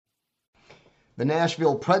The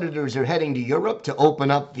Nashville Predators are heading to Europe to open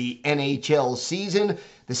up the NHL season.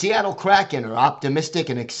 The Seattle Kraken are optimistic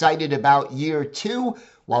and excited about year two,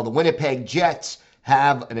 while the Winnipeg Jets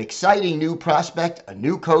have an exciting new prospect, a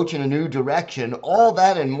new coach, and a new direction. All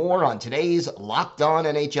that and more on today's Locked On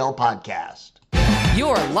NHL podcast.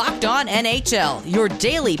 You're Locked On NHL, your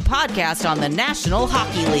daily podcast on the National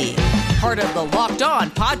Hockey League. Part of the Locked On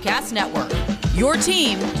Podcast Network, your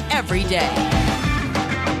team every day.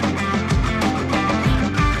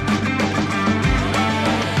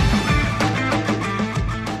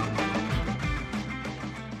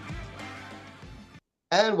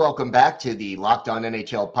 And welcome back to the Locked On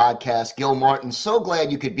NHL podcast. Gil Martin, so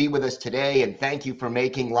glad you could be with us today, and thank you for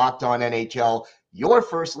making Locked On NHL your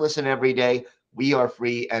first listen every day. We are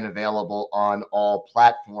free and available on all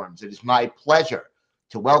platforms. It is my pleasure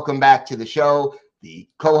to welcome back to the show the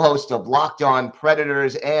co-host of Locked On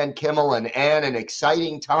Predators, Ann Kimmel. And Ann, an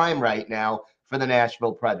exciting time right now for the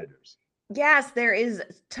Nashville Predators. Yes, there is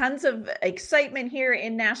tons of excitement here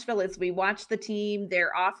in Nashville as we watch the team.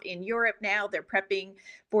 They're off in Europe now. They're prepping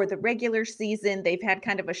for the regular season. They've had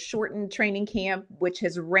kind of a shortened training camp, which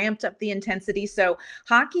has ramped up the intensity. So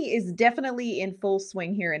hockey is definitely in full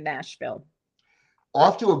swing here in Nashville.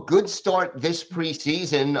 Off to a good start this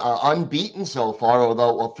preseason, unbeaten so far,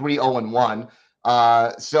 although 3-0-1.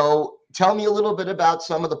 So tell me a little bit about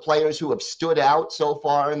some of the players who have stood out so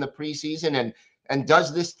far in the preseason, and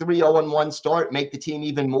does this 3-0-1 start make the team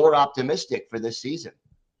even more optimistic for this season?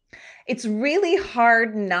 It's really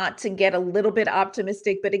hard not to get a little bit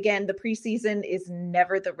optimistic, but again, the preseason is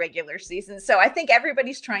never the regular season. So I think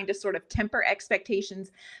everybody's trying to sort of temper expectations.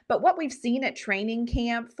 But what we've seen at training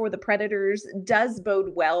camp for the Predators does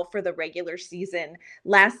bode well for the regular season.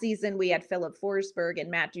 Last season, we had Filip Forsberg and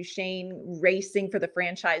Matt Duchene racing for the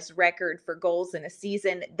franchise record for goals in a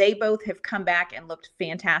season. They both have come back and looked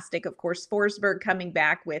fantastic. Of course, Forsberg coming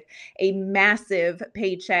back with a massive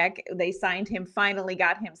paycheck. They finally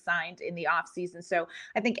got him signed in the offseason. So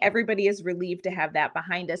I think everybody is relieved to have that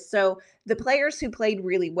behind us. So the players who played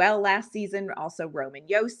really well last season, also Roman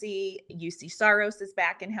Josi, Juuse Saros is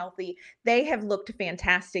back and healthy. They have looked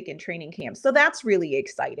fantastic in training camp. So that's really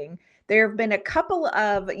exciting. There have been a couple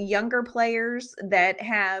of younger players that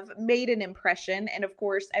have made an impression. And of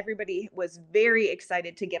course, everybody was very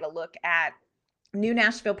excited to get a look at new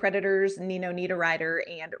Nashville Predators, Nino Niederreiter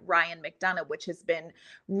and Ryan McDonagh, which has been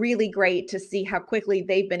really great to see how quickly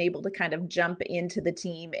they've been able to kind of jump into the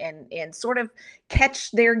team and sort of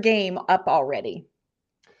catch their game up already.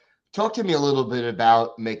 Talk to me a little bit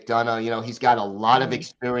about McDonagh. You know, he's got a lot of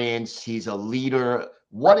experience. He's a leader.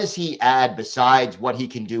 What does he add besides what he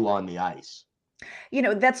can do on the ice? You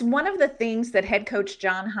know, that's one of the things that head coach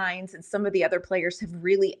John Hynes and some of the other players have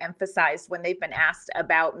really emphasized when they've been asked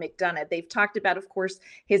about McDonagh. They've talked about, of course,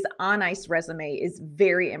 his on-ice resume is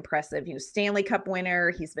very impressive. He was Stanley Cup winner.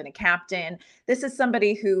 He's been a captain. This is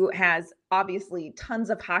somebody who has obviously tons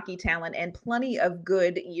of hockey talent and plenty of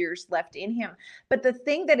good years left in him. But the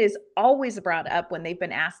thing that is always brought up when they've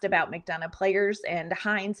been asked about McDonagh, players and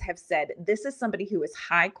Hynes have said, this is somebody who is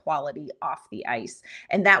high quality off the ice.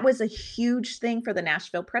 And that was a huge thing for the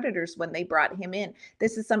Nashville Predators when they brought him in.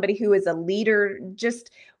 This is somebody who is a leader,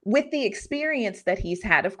 just with the experience that he's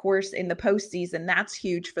had, of course, in the postseason. That's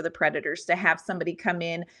huge for the Predators to have somebody come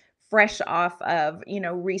in fresh off of,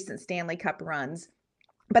 recent Stanley Cup runs.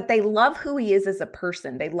 But they love who he is as a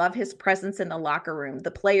person. They love his presence in the locker room.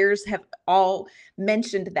 The players have all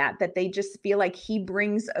mentioned that they just feel like he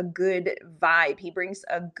brings a good vibe. He brings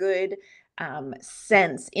a good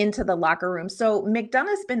sense into the locker room. So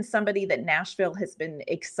McDonagh's been somebody that Nashville has been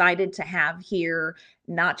excited to have here,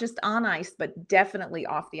 not just on ice, but definitely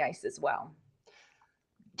off the ice as well.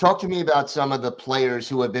 Talk to me about some of the players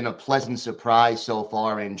who have been a pleasant surprise so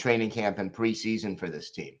far in training camp and preseason for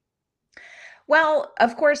this team. Well,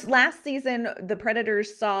 of course, last season, the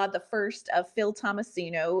Predators saw the first of Phil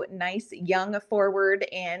Tomasino, nice young forward,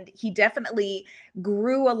 and he definitely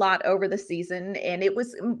grew a lot over the season, and it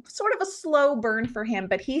was sort of a slow burn for him,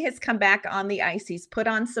 but he has come back on the ice. He's put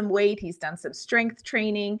on some weight. He's done some strength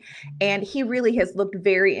training, and he really has looked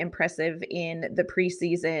very impressive in the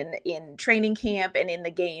preseason, in training camp, and in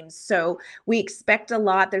the games. So we expect a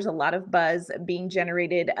lot. There's a lot of buzz being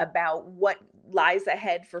generated about what lies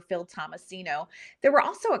ahead for Phil Tomasino. There were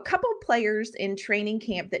also a couple players in training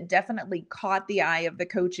camp that definitely caught the eye of the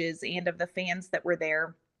coaches and of the fans that were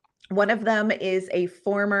there. One of them is a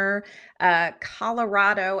former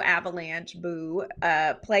Colorado Avalanche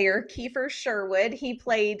player, Kiefer Sherwood. He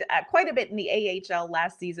played quite a bit in the AHL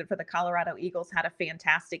last season for the Colorado Eagles, had a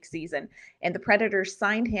fantastic season, and the Predators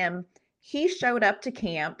signed him. He showed up to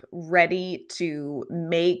camp ready to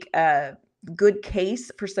make a good case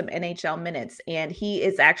for some NHL minutes. And he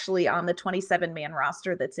is actually on the 27-man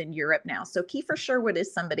roster that's in Europe now. So Kiefer Sherwood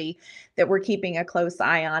is somebody that we're keeping a close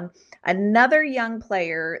eye on. Another young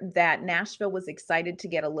player that Nashville was excited to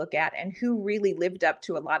get a look at and who really lived up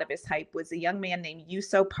to a lot of his hype was a young man named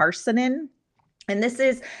Juuso Parssinen. And this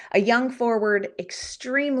is a young forward,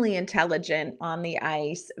 extremely intelligent on the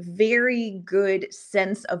ice, very good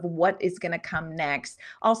sense of what is going to come next.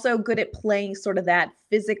 Also good at playing sort of that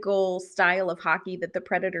physical style of hockey that the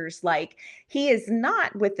Predators like. He is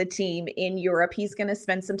not with the team in Europe. He's going to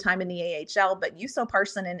spend some time in the AHL, but Juuso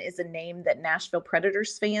Parssinen is a name that Nashville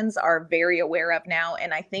Predators fans are very aware of now.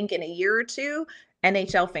 And I think in a year or two,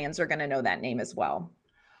 NHL fans are going to know that name as well.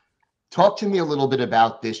 Talk to me a little bit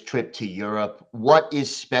about this trip to Europe. What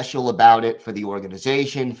is special about it for the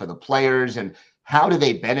organization, for the players, and how do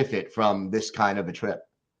they benefit from this kind of a trip?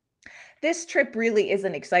 This trip really is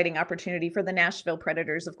an exciting opportunity for the Nashville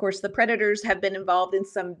Predators. Of course, the Predators have been involved in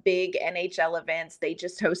some big NHL events. They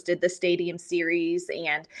just hosted the Stadium Series,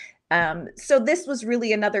 and so this was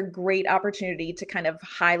really another great opportunity to kind of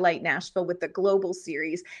highlight Nashville with the Global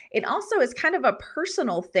Series. It also is kind of a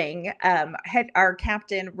personal thing. Our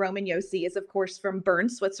captain, Roman Josi, is, of course, from Bern,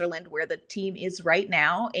 Switzerland, where the team is right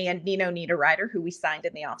now. And Nino Niederreiter, who we signed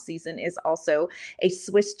in the offseason, is also a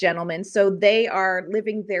Swiss gentleman. So they are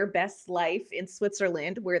living their best life in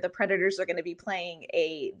Switzerland, where the Predators are going to be playing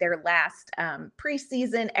their last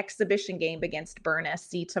preseason exhibition game against Bern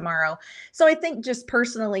SC tomorrow. So I think just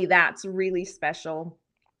personally, that's really special.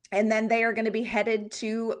 And then they are going to be headed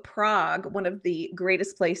to Prague, one of the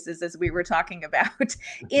greatest places, as we were talking about,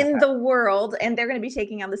 in the world. And they're going to be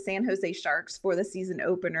taking on the San Jose Sharks for the season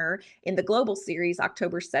opener in the Global Series,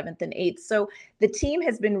 October 7th and 8th. So the team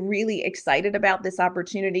has been really excited about this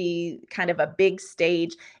opportunity, kind of a big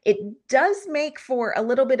stage. It does make for a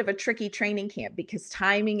little bit of a tricky training camp because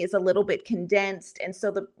timing is a little bit condensed. And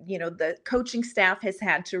so the coaching staff has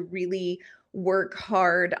had to really work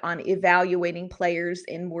hard on evaluating players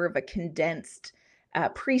in more of a condensed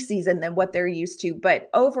preseason than what they're used to. But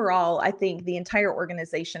overall, I think the entire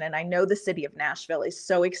organization, and I know the city of Nashville, is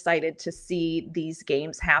so excited to see these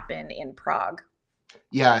games happen in Prague.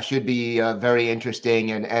 Yeah, it should be very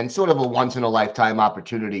interesting and sort of a once-in-a-lifetime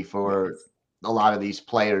opportunity for a lot of these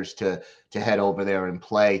players to head over there and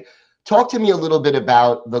play. Talk to me a little bit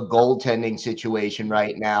about the goaltending situation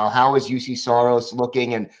right now. How is Juuse Saros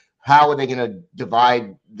looking, and how are they going to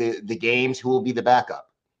divide the games? Who will be the backup?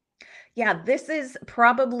 Yeah, this is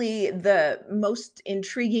probably the most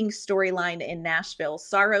intriguing storyline in Nashville.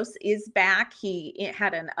 Saros is back. He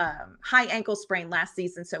had an high ankle sprain last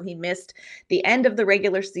season, so he missed the end of the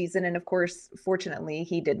regular season. And of course, fortunately,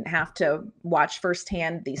 he didn't have to watch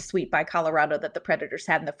firsthand the sweep by Colorado that the Predators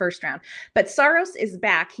had in the first round. But Saros is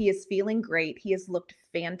back. He is feeling great. He has looked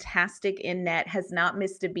fantastic in net, has not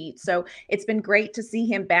missed a beat. So it's been great to see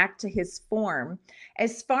him back to his form.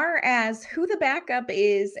 As far as who the backup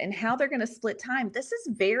is and how they're going to split time, this is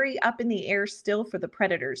very up in the air still for the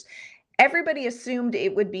Predators. Everybody assumed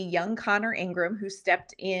it would be young Connor Ingram, who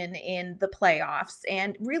stepped in the playoffs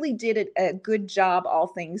and really did a good job, all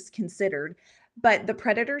things considered. But the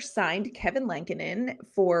Predators signed Kevin Lankinen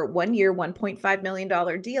for 1 year, $1.5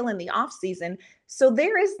 million deal in the offseason. So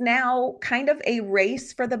there is now kind of a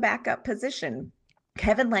race for the backup position.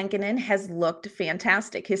 Kevin Lankinen has looked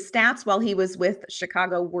fantastic. His stats while he was with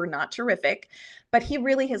Chicago were not terrific, but he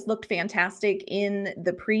really has looked fantastic in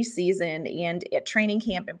the preseason and at training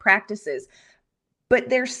camp and practices. But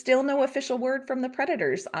there's still no official word from the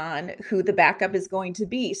Predators on who the backup is going to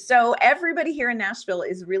be. So everybody here in Nashville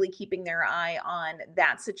is really keeping their eye on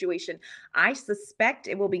that situation. I suspect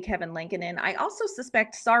it will be Kevin Lankinen. I also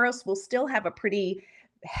suspect Saros will still have a pretty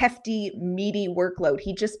hefty, meaty workload.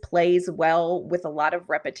 He just plays well with a lot of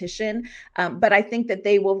repetition. But I think that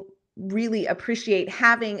they will really appreciate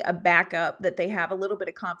having a backup that they have a little bit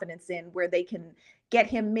of confidence in, where they can get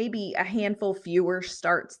him maybe a handful fewer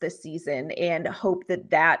starts this season and hope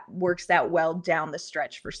that works out well down the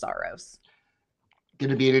stretch for Saros.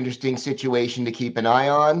 Going to be an interesting situation to keep an eye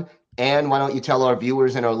on. And why don't you tell our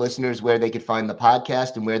viewers and our listeners where they could find the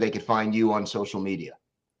podcast and where they could find you on social media?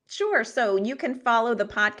 Sure. So you can follow the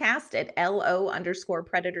podcast at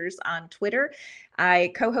LO_Predators on Twitter.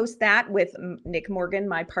 I co-host that with Nick Morgan,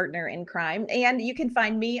 my partner in crime. And you can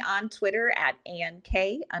find me on Twitter at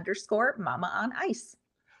AnnK_Mama on Ice.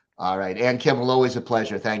 All right. Ann Kimmel, always a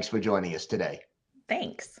pleasure. Thanks for joining us today.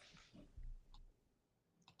 Thanks.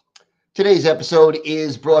 Today's episode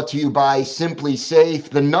is brought to you by Simply Safe.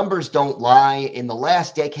 The numbers don't lie. In the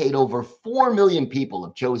last decade, over 4 million people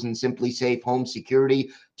have chosen Simply Safe Home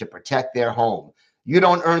Security to protect their home. You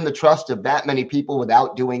don't earn the trust of that many people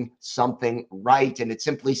without doing something right. And at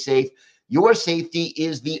Simply Safe, your safety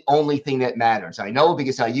is the only thing that matters. I know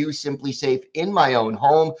because I use Simply Safe in my own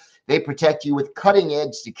home. They protect you with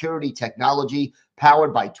cutting-edge security technology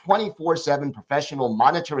powered by 24/7 professional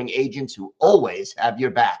monitoring agents who always have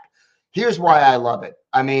your back. Here's why I love it.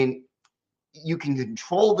 I mean, you can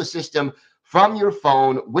control the system from your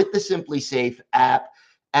phone with the Simply Safe app,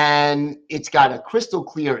 and it's got a crystal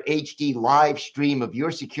clear HD live stream of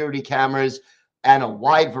your security cameras and a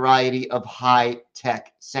wide variety of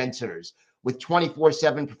high-tech sensors. With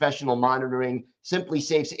 24/7 professional monitoring, Simply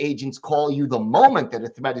Safe's agents call you the moment that a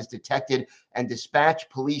threat is detected and dispatch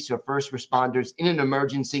police or first responders in an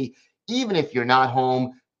emergency, even if you're not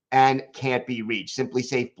home and can't be reached. Simply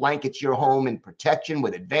Safe blankets your home in protection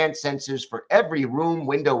with advanced sensors for every room,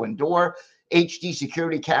 window, and door, HD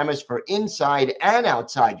security cameras for inside and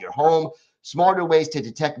outside your home, smarter ways to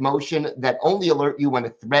detect motion that only alert you when a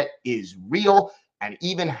threat is real, and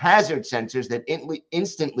even hazard sensors that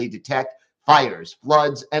instantly detect fires,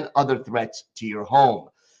 floods, and other threats to your home.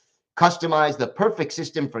 Customize the perfect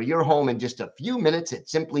system for your home in just a few minutes at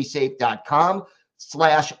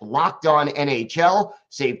simplysafe.com/LockedOnNHL.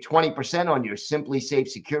 Save 20% on your Simply Safe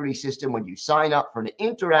security system when you sign up for an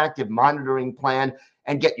interactive monitoring plan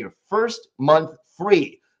and get your first month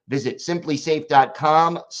free. Visit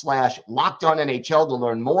simplysafe.com/LockedOnNHL to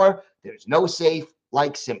learn more. There's no safe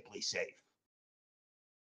like Simply Safe.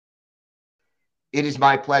 It is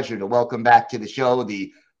my pleasure to welcome back to the show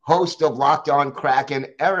the host of Locked On Kraken,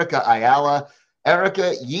 Erica Ayala.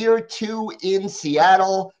 Erica, year 2 in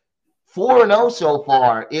Seattle, 4-0 so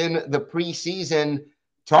far in the preseason.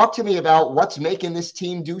 Talk to me about what's making this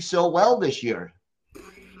team do so well this year.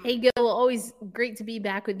 Hey, Gil, always great to be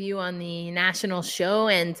back with you on the national show.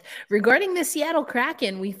 And regarding the Seattle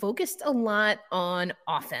Kraken, we focused a lot on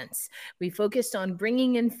offense. We focused on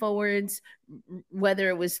bringing in forwards, whether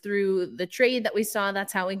it was through the trade that we saw,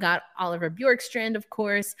 that's how we got Oliver Bjorkstrand, of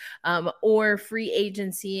course, or free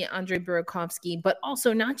agency, Andre Burakovsky, but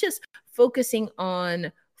also not just focusing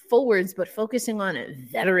on forwards, but focusing on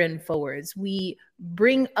veteran forwards. We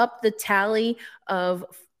bring up the tally of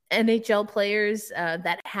NHL players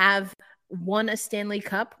that have won a Stanley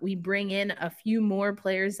Cup. We bring in a few more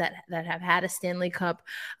players that have had a Stanley Cup.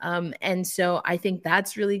 And so I think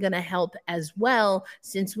that's really going to help as well,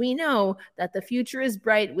 since we know that the future is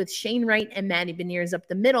bright with Shane Wright and Matty Beniers up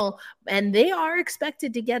the middle, and they are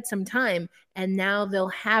expected to get some time. And now they'll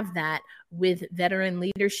have that with veteran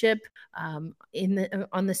leadership on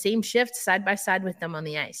the same shift side by side with them on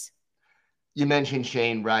the ice. You mentioned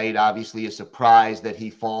Shane Wright, obviously a surprise that he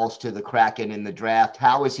falls to the Kraken in the draft.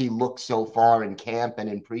 How has he looked so far in camp and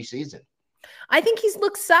in preseason? I think he's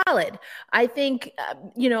looked solid. I think,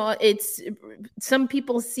 it's some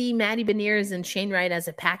people see Matty Beniers and Shane Wright as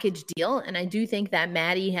a package deal. And I do think that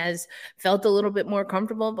Matty has felt a little bit more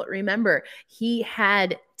comfortable. But remember, he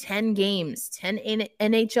had 10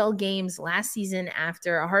 NHL games last season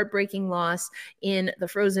after a heartbreaking loss in the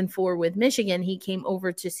Frozen Four with Michigan. He came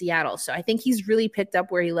over to Seattle. So I think he's really picked up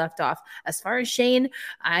where he left off. As far as Shane,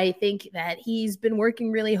 I think that he's been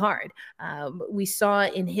working really hard. We saw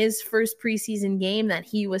in his first preseason game that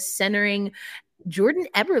he was centering Jordan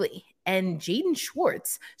Eberle and Jaden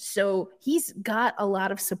Schwartz. So he's got a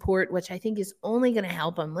lot of support, which I think is only going to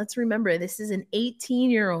help him. Let's remember, this is an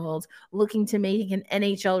 18-year-old looking to make an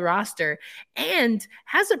NHL roster and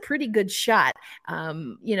has a pretty good shot.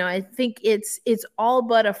 I think it's all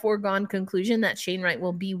but a foregone conclusion that Shane Wright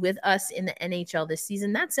will be with us in the NHL this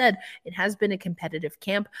season. That said, it has been a competitive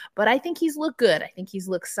camp, but I think he's looked good. I think he's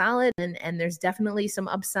looked solid, and there's definitely some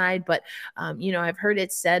upside. But, I've heard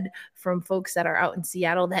it said from folks that are out in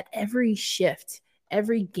Seattle that every shift,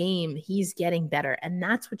 every game, he's getting better. And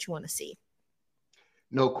that's what you want to see.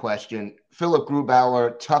 No question. Philip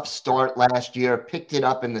Grubauer, tough start last year, picked it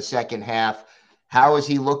up in the second half. How is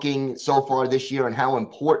he looking so far this year, and how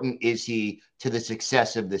important is he to the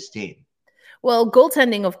success of this team? Well,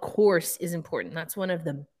 goaltending, of course, is important. That's one of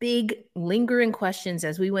the big lingering questions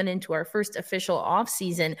as we went into our first official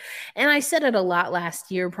offseason. And I said it a lot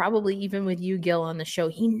last year, probably even with you, Gil, on the show.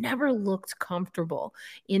 He never looked comfortable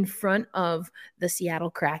in front of the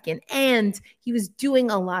Seattle Kraken. And he was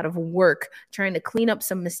doing a lot of work trying to clean up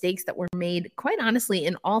some mistakes that were made, quite honestly,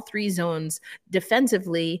 in all three zones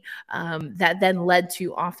defensively, that then led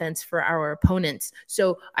to offense for our opponents.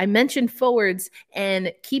 So I mentioned forwards,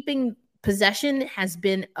 and keeping Possession has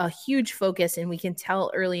been a huge focus, and we can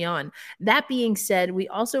tell early on. That being said, we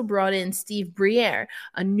also brought in Steve Briere,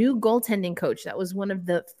 a new goaltending coach. That was one of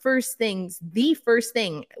the first thing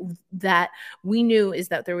that we knew, is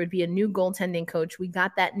that there would be a new goaltending coach. We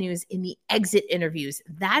got that news in the exit interviews.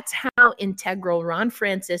 That's how integral Ron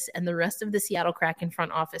Francis and the rest of the Seattle Kraken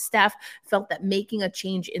front office staff felt that making a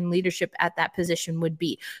change in leadership at that position would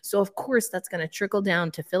be. So of course that's going to trickle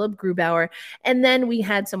down to Philipp Grubauer. And then we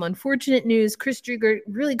had some unfortunate news. Chris Driedger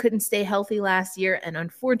really couldn't stay healthy last year, and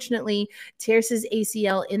unfortunately tears his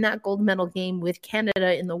ACL in that gold medal game with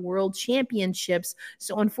Canada in the World Championships.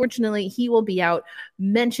 So unfortunately he will be out.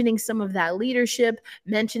 Mentioning some of that leadership,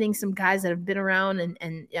 mentioning some guys that have been around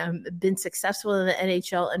and been successful in the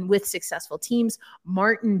NHL and with successful teams.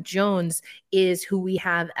 Martin Jones is who we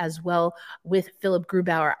have as well with Philipp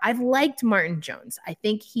Grubauer. I've liked Martin Jones. I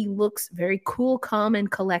think he looks very cool, calm, and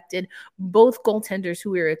collected. Both goaltenders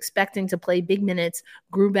who we were expecting to play big minutes,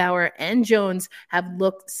 Grubauer and Jones, have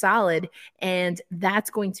looked solid, and that's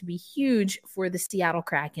going to be huge for the Seattle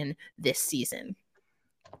Kraken this season.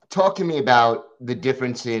 Talk to me about the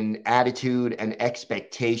difference in attitude and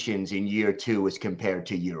expectations in year 2 as compared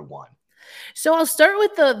to year 1. So I'll start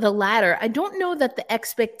with the latter. I don't know that the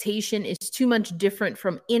expectation is too much different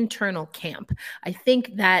from internal camp. I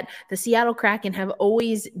think that the Seattle Kraken have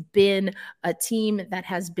always been a team that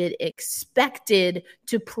has been expected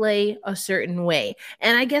to play a certain way.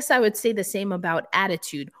 And I guess I would say the same about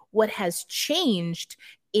attitude. What has changed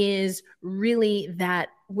is really that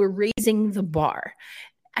we're raising the bar.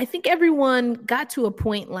 I think everyone got to a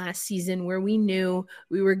point last season where we knew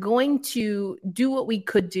we were going to do what we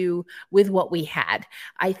could do with what we had.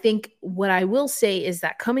 I think what I will say is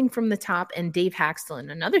that coming from the top, and Dave Hakstol, and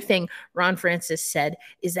another thing Ron Francis said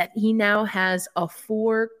is that he now has a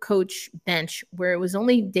 4-coach bench, where it was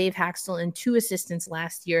only Dave Hakstol and 2 assistants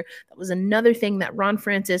last year. That was another thing that Ron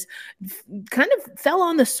Francis kind of fell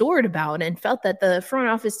on the sword about, and felt that the front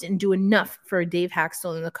office didn't do enough for Dave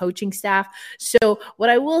Hakstol and the coaching staff. So what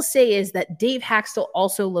I will say is that Dave Hakstol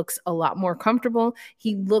also looks a lot more comfortable.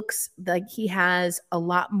 He looks like he has a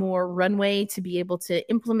lot more runway to be able to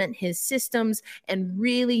implement his systems and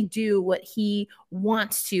really do what he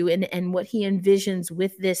wants to and what he envisions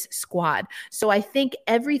with this squad. So I think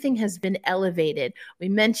everything has been elevated. We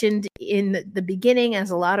mentioned in the beginning,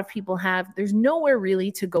 as a lot of people have, there's nowhere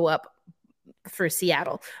really to go up for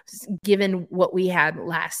Seattle, given what we had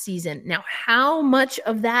last season. Now, how much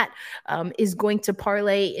of that is going to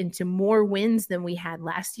parlay into more wins than we had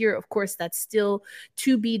last year? Of course, that's still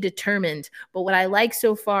to be determined. But what I like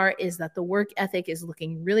so far is that the work ethic is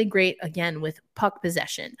looking really great, again, with puck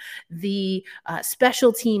possession. The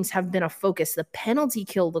special teams have been a focus. The penalty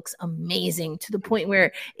kill looks amazing, to the point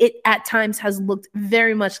where it at times has looked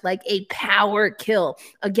very much like a power kill.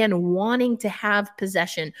 Again, wanting to have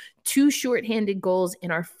possession. 2 shorthanded goals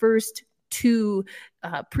in our first 2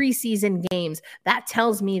 preseason games. That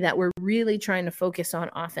tells me that we're really trying to focus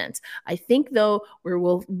on offense. I think, though, where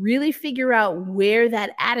we'll really figure out where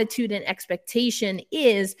that attitude and expectation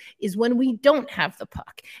is when we don't have the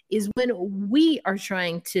puck, is when we are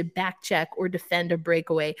trying to back check or defend a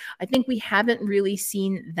breakaway. I think we haven't really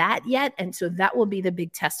seen that yet. And so that will be the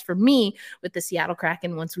big test for me with the Seattle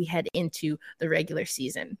Kraken once we head into the regular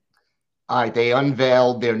season. All right, they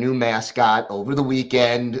unveiled their new mascot over the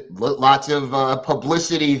weekend. Lots of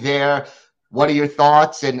publicity there. What are your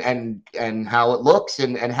thoughts and how it looks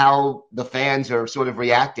and how the fans are sort of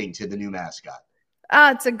reacting to the new mascot?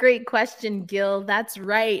 It's a great question, Gil. That's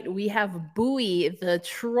right. We have Buoy the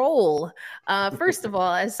troll. First of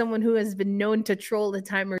all, as someone who has been known to troll a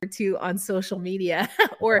time or two on social media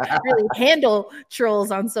or really handle trolls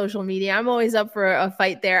on social media, I'm always up for a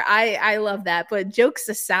fight there. I love that. But jokes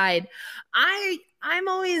aside, I'm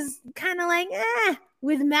always kind of like,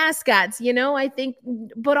 with mascots, I think,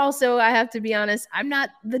 but also I have to be honest, I'm not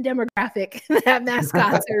the demographic that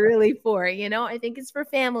mascots are really for, I think it's for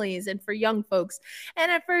families and for young folks. And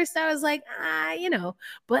at first I was like,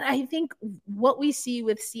 but I think what we see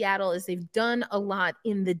with Seattle is they've done a lot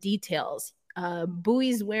in the details.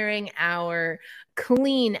 Buoy's wearing our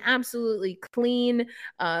absolutely clean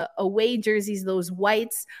away jerseys, those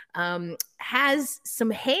whites, has some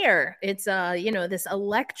hair. It's this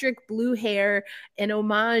electric blue hair, an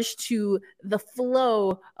homage to the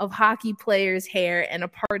flow of hockey players' hair and a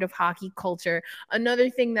part of hockey culture. Another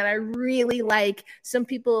thing that I really like, some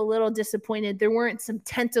people a little disappointed there weren't some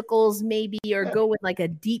tentacles maybe, or go with like a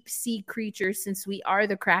deep sea creature since we are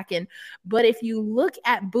the Kraken. But if you look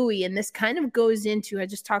at Buoy, and this kind of goes into, I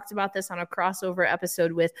just talked about this on a crossover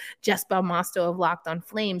episode with Jess Balmasto of Locked on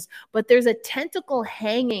Flames, but there's a tentacle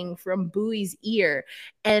hanging from Bowie's ear,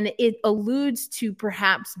 and it alludes to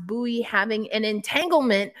perhaps Bowie having an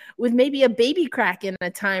entanglement with maybe a baby Kraken a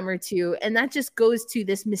time or two, and that just goes to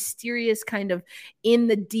this mysterious kind of in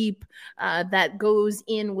the deep that goes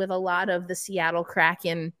in with a lot of the Seattle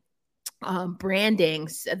Kraken branding.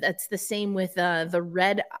 So that's the same with the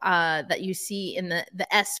red that you see in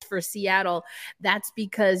the S for Seattle. That's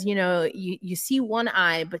because, you see one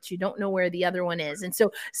eye, but you don't know where the other one is. And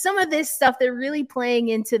so some of this stuff, they're really playing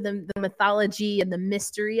into the mythology and the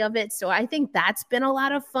mystery of it. So I think that's been a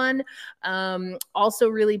lot of fun. Also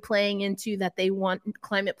really playing into that they want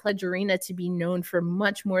Climate Pledge Arena to be known for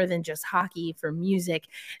much more than just hockey, for music,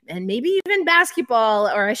 and maybe even basketball,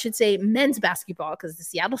 or I should say men's basketball, because the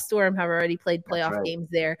Seattle Storm have already played playoff games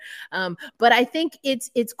there. But I think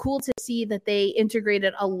it's cool to see that they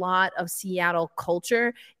integrated a lot of Seattle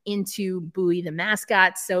culture into Bowie the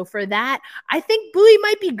mascot. So for that, I think Bowie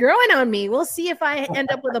might be growing on me. We'll see if I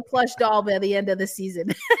end up with a plush doll by the end of the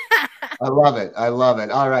season. I love it.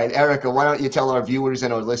 All right, Erica, why don't you tell our viewers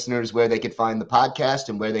and our listeners where they could find the podcast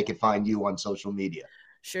and where they could find you on social media?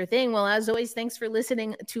 Sure thing. Well, as always, thanks for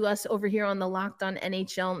listening to us over here on the Locked On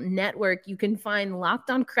NHL Network. You can find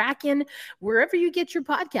Locked On Kraken wherever you get your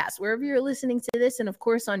podcasts, wherever you're listening to this, and of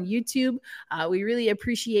course on YouTube. We really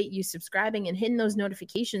appreciate you subscribing and hitting those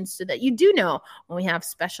notifications so that you do know when we have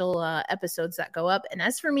special episodes that go up. And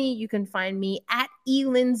as for me, you can find me at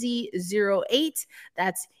elindsay08.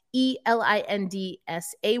 That's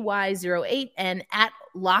ELINDSAY08, and at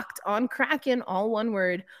Locked On Kraken, all one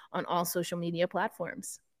word, on all social media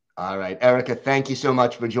platforms. All right, Erica, thank you so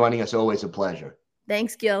much for joining us. Always a pleasure.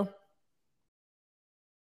 Thanks, Gil.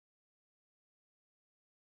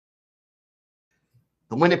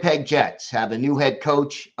 The Winnipeg Jets have a new head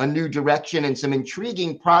coach, a new direction, and some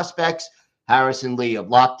intriguing prospects. Harrison Lee of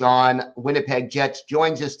Locked On Winnipeg Jets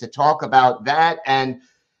joins us to talk about that. And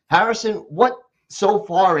Harrison, what so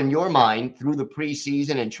far in your mind through the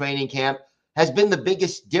preseason and training camp has been the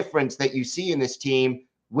biggest difference that you see in this team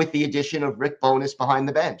with the addition of Rick Bowness behind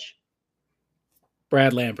the bench?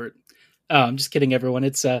 Brad Lambert. I'm just kidding, everyone.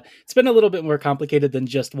 It's been a little bit more complicated than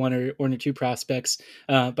just one or two prospects.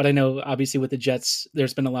 But I know obviously with the Jets,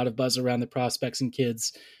 there's been a lot of buzz around the prospects and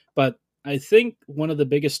kids. But I think one of the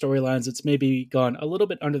biggest storylines that's maybe gone a little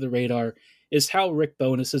bit under the radar is how Rick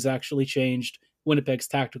Bowness has actually changed Winnipeg's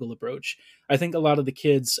tactical approach. I think a lot of the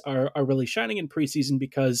kids are really shining in preseason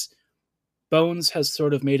because Bones has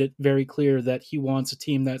sort of made it very clear that he wants a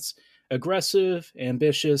team that's aggressive,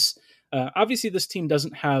 ambitious. Obviously, this team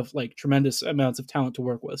doesn't have like tremendous amounts of talent to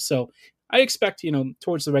work with. So I expect,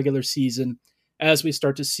 towards the regular season, as we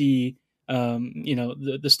start to see,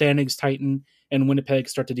 the standings tighten and Winnipeg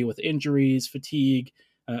start to deal with injuries, fatigue,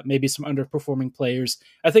 maybe some underperforming players,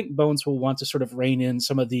 I think Bones will want to sort of rein in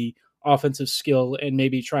some of the offensive skill and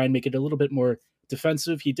maybe try and make it a little bit more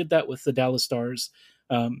defensive. He did that with the Dallas Stars.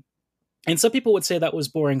 And some people would say that was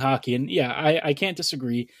boring hockey. And yeah, I can't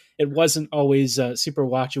disagree. It wasn't always super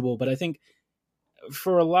watchable, but I think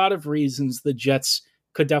for a lot of reasons, the Jets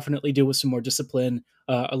could definitely do with some more discipline,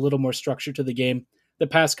 a little more structure to the game. The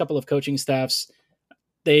past couple of coaching staffs,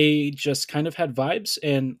 they just kind of had vibes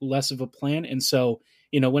and less of a plan. And so,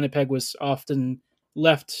 Winnipeg was often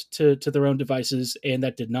left to their own devices, and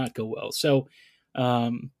that did not go well. So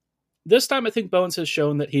this time, I think Bones has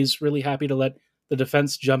shown that he's really happy to let the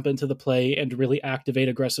defense jump into the play and really activate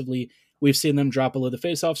aggressively. We've seen them drop below the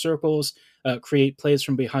faceoff circles, create plays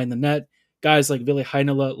from behind the net. Guys like Ville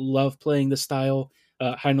Heinola love playing this style.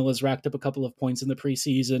 Heinola's racked up a couple of points in the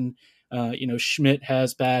preseason. Schmidt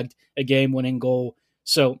has bagged a game-winning goal.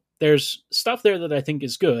 So there's stuff there that I think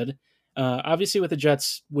is good. Obviously, with the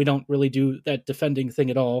Jets, we don't really do that defending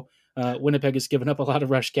thing at all. Winnipeg has given up a lot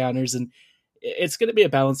of rush counters, and it's going to be a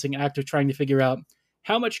balancing act of trying to figure out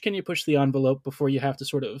how much can you push the envelope before you have to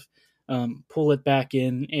sort of pull it back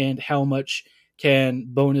in, and how much can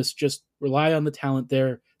Bowness just rely on the talent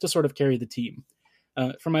there to sort of carry the team.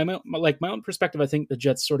 From my own perspective, I think the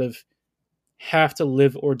Jets sort of have to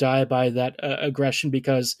live or die by that aggression,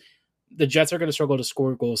 because the Jets are going to struggle to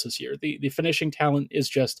score goals this year. The finishing talent is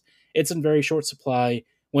just, it's in very short supply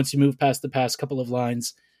once you move past the past couple of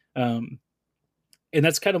lines. And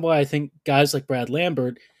that's kind of why I think guys like Brad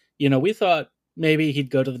Lambert, we thought maybe he'd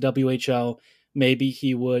go to the WHL, maybe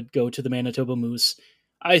he would go to the Manitoba Moose.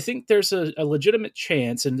 I think there's a legitimate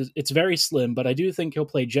chance, and it's very slim, but I do think he'll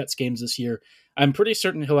play Jets games this year. I'm pretty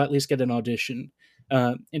certain he'll at least get an audition.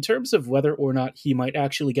 In terms of whether or not he might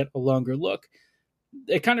actually get a longer look,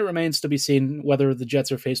 it kind of remains to be seen whether the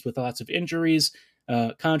Jets are faced with lots of injuries,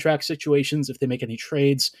 contract situations, if they make any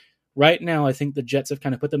trades, right now, I think the Jets have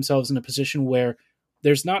kind of put themselves in a position where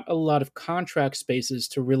there's not a lot of contract spaces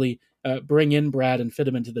to really bring in Brad and fit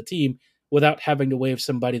him into the team without having to waive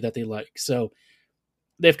somebody that they like. So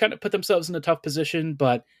they've kind of put themselves in a tough position,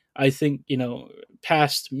 but I think,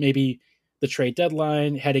 past maybe the trade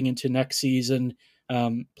deadline, heading into next season,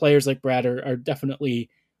 players like Brad are definitely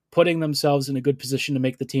putting themselves in a good position to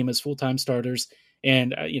make the team as full-time starters.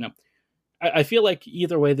 And, I feel like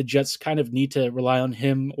either way, the Jets kind of need to rely on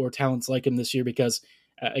him or talents like him this year because,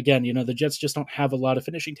 again, the Jets just don't have a lot of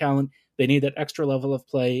finishing talent. They need that extra level of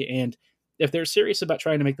play. And if they're serious about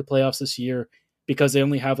trying to make the playoffs this year, because they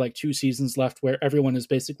only have like 2 seasons left where everyone is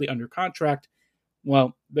basically under contract,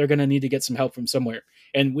 well, they're going to need to get some help from somewhere.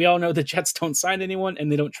 And we all know the Jets don't sign anyone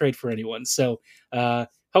and they don't trade for anyone. So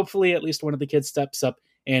hopefully at least one of the kids steps up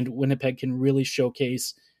and Winnipeg can really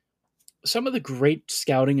showcase some of the great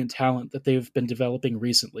scouting and talent that they've been developing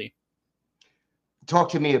recently. Talk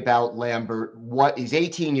to me about Lambert. He's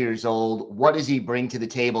 18 years old. What does he bring to the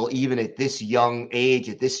table, even at this young age,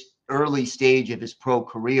 at this early stage of his pro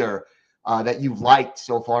career, that you've liked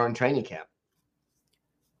so far in training camp?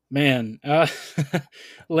 Man,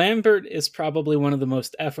 Lambert is probably one of the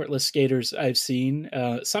most effortless skaters I've seen.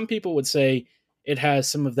 Some people would say it has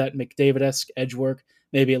some of that McDavid-esque edge work,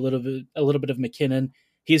 maybe a little bit of McKinnon.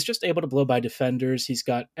 He's just able to blow by defenders. He's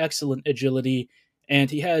got excellent agility,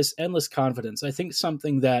 and he has endless confidence. I think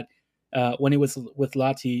something that when he was with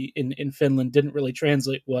Lahti in Finland didn't really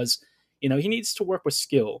translate was, he needs to work with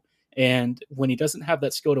skill. And when he doesn't have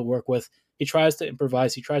that skill to work with, he tries to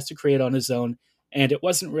improvise. He tries to create on his own, and it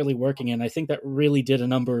wasn't really working. And I think that really did a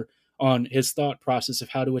number on his thought process of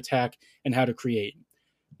how to attack and how to create.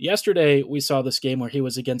 Yesterday, we saw this game where he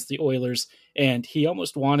was against the Oilers, and he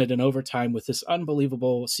almost wanted an overtime with this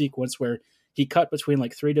unbelievable sequence where he cut between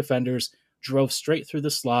like 3 defenders, drove straight through the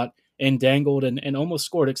slot, and dangled and almost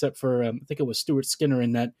scored, except for, I think it was Stuart Skinner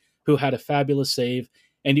in net, who had a fabulous save.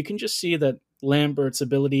 And you can just see that Lambert's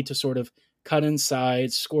ability to sort of cut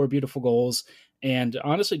inside, score beautiful goals, and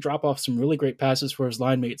honestly drop off some really great passes for his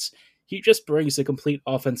line mates. He just brings a complete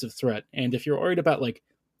offensive threat. And if you're worried about like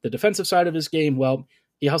the defensive side of his game, well,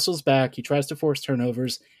 he hustles back. He tries to force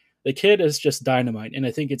turnovers. The kid is just dynamite. And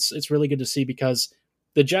I think it's really good to see because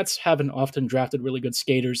the Jets haven't often drafted really good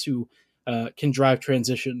skaters who can drive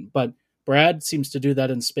transition. But Brad seems to do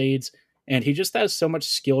that in spades. And he just has so much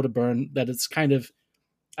skill to burn that it's kind of,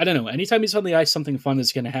 I don't know, anytime he's on the ice, something fun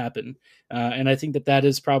is going to happen. And I think that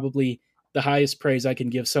is probably the highest praise I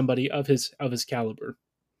can give somebody of his caliber.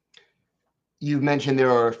 You've mentioned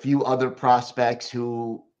there are a few other prospects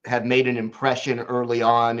who have made an impression early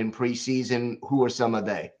on in preseason. Who are some of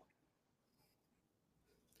they?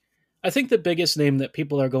 I think the biggest name that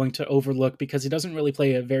people are going to overlook because he doesn't really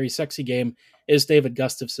play a very sexy game is David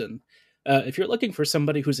Gustafsson. If you're looking for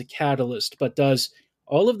somebody who's a catalyst but does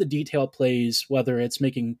all of the detail plays, whether it's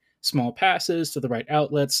making small passes to the right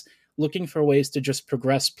outlets, looking for ways to just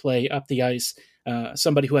progress play up the ice,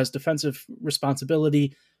 somebody who has defensive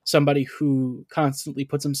responsibility, somebody who constantly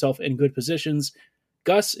puts himself in good positions,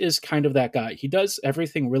 Gus is kind of that guy. He does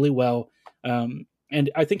everything really well, and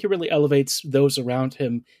I think he really elevates those around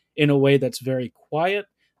him in a way that's very quiet.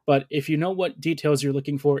 But if you know what details you're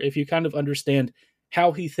looking for, if you kind of understand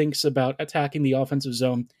how he thinks about attacking the offensive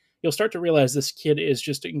zone, you'll start to realize this kid is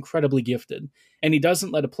just incredibly gifted, and he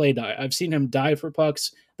doesn't let a play die. I've seen him dive for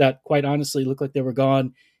pucks that quite honestly look like they were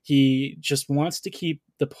gone. He just wants to keep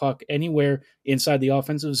the puck anywhere inside the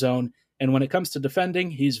offensive zone. And when it comes to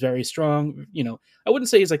defending, he's very strong. I wouldn't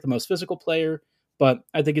say he's like the most physical player, but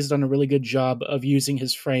I think he's done a really good job of using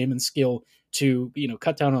his frame and skill to,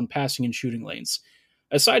 cut down on passing and shooting lanes.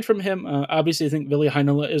 Aside from him, obviously I think Ville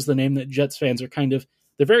Heinola is the name that Jets fans are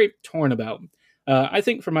they're very torn about. I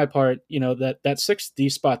think for my part, that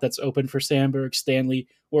 6D spot that's open for Sandberg, Stanley,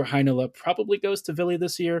 or Heinola probably goes to Ville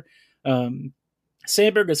this year.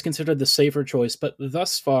 Sandberg is considered the safer choice, but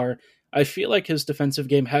thus far, I feel like his defensive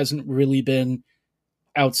game hasn't really been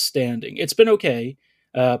outstanding. It's been okay,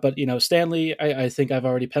 but Stanley, I think I've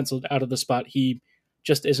already penciled out of the spot. He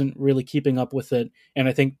just isn't really keeping up with it, and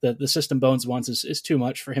I think that the system Bones wants is too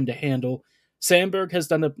much for him to handle. Sandberg has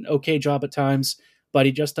done an okay job at times, but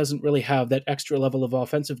he just doesn't really have that extra level of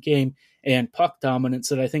offensive game and puck dominance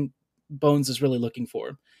that I think Bones is really looking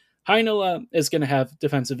for. Heinola is going to have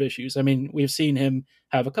defensive issues. I mean, we've seen him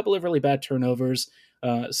have a couple of really bad turnovers,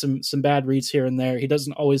 some bad reads here and there. He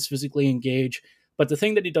doesn't always physically engage, but the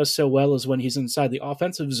thing that he does so well is when he's inside the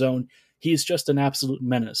offensive zone, he's just an absolute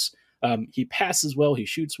menace. He passes well, he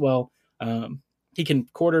shoots well. He can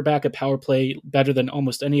quarterback a power play better than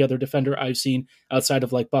almost any other defender I've seen outside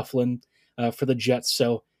of like Byfuglien for the Jets.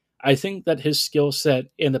 So I think that his skill set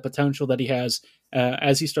and the potential that he has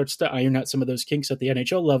as he starts to iron out some of those kinks at the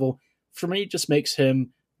NHL level, for me, just makes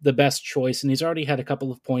him the best choice. And he's already had a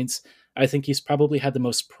couple of points. I think he's probably had the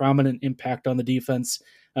most prominent impact on the defense.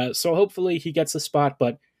 So hopefully he gets a spot,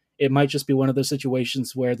 but it might just be one of those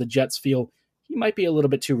situations where the Jets feel he might be a little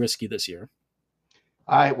bit too risky this year.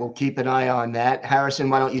 All right, we'll keep an eye on that. Harrison,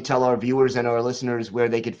 why don't you tell our viewers and our listeners where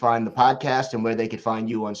they could find the podcast and where they could find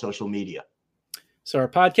you on social media? So our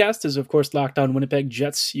podcast is, of course, Locked On Winnipeg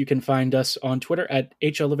Jets. You can find us on Twitter at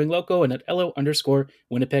HLLivingLoco and at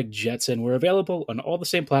LO_Winnipeg Jets. And we're available on all the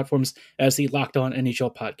same platforms as the Locked On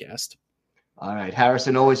NHL podcast. All right,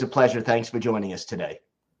 Harrison, always a pleasure. Thanks for joining us today.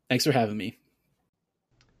 Thanks for having me.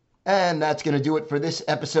 And that's going to do it for this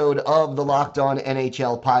episode of the Locked On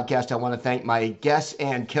NHL podcast. I want to thank my guests,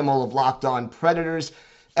 Ann Kimmel of Locked On Predators,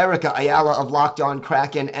 Erica Ayala of Locked On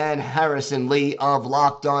Kraken, and Harrison Lee of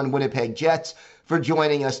Locked On Winnipeg Jets for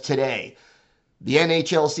joining us today. The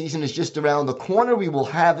NHL season is just around the corner. We will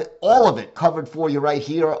have all of it covered for you right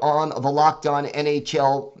here on the Locked On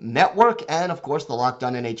NHL Network and, of course, the Locked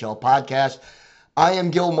On NHL podcast. I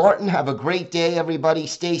am Gil Martin. Have a great day, everybody.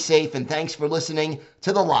 Stay safe, and thanks for listening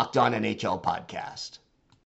to the Locked On NHL podcast.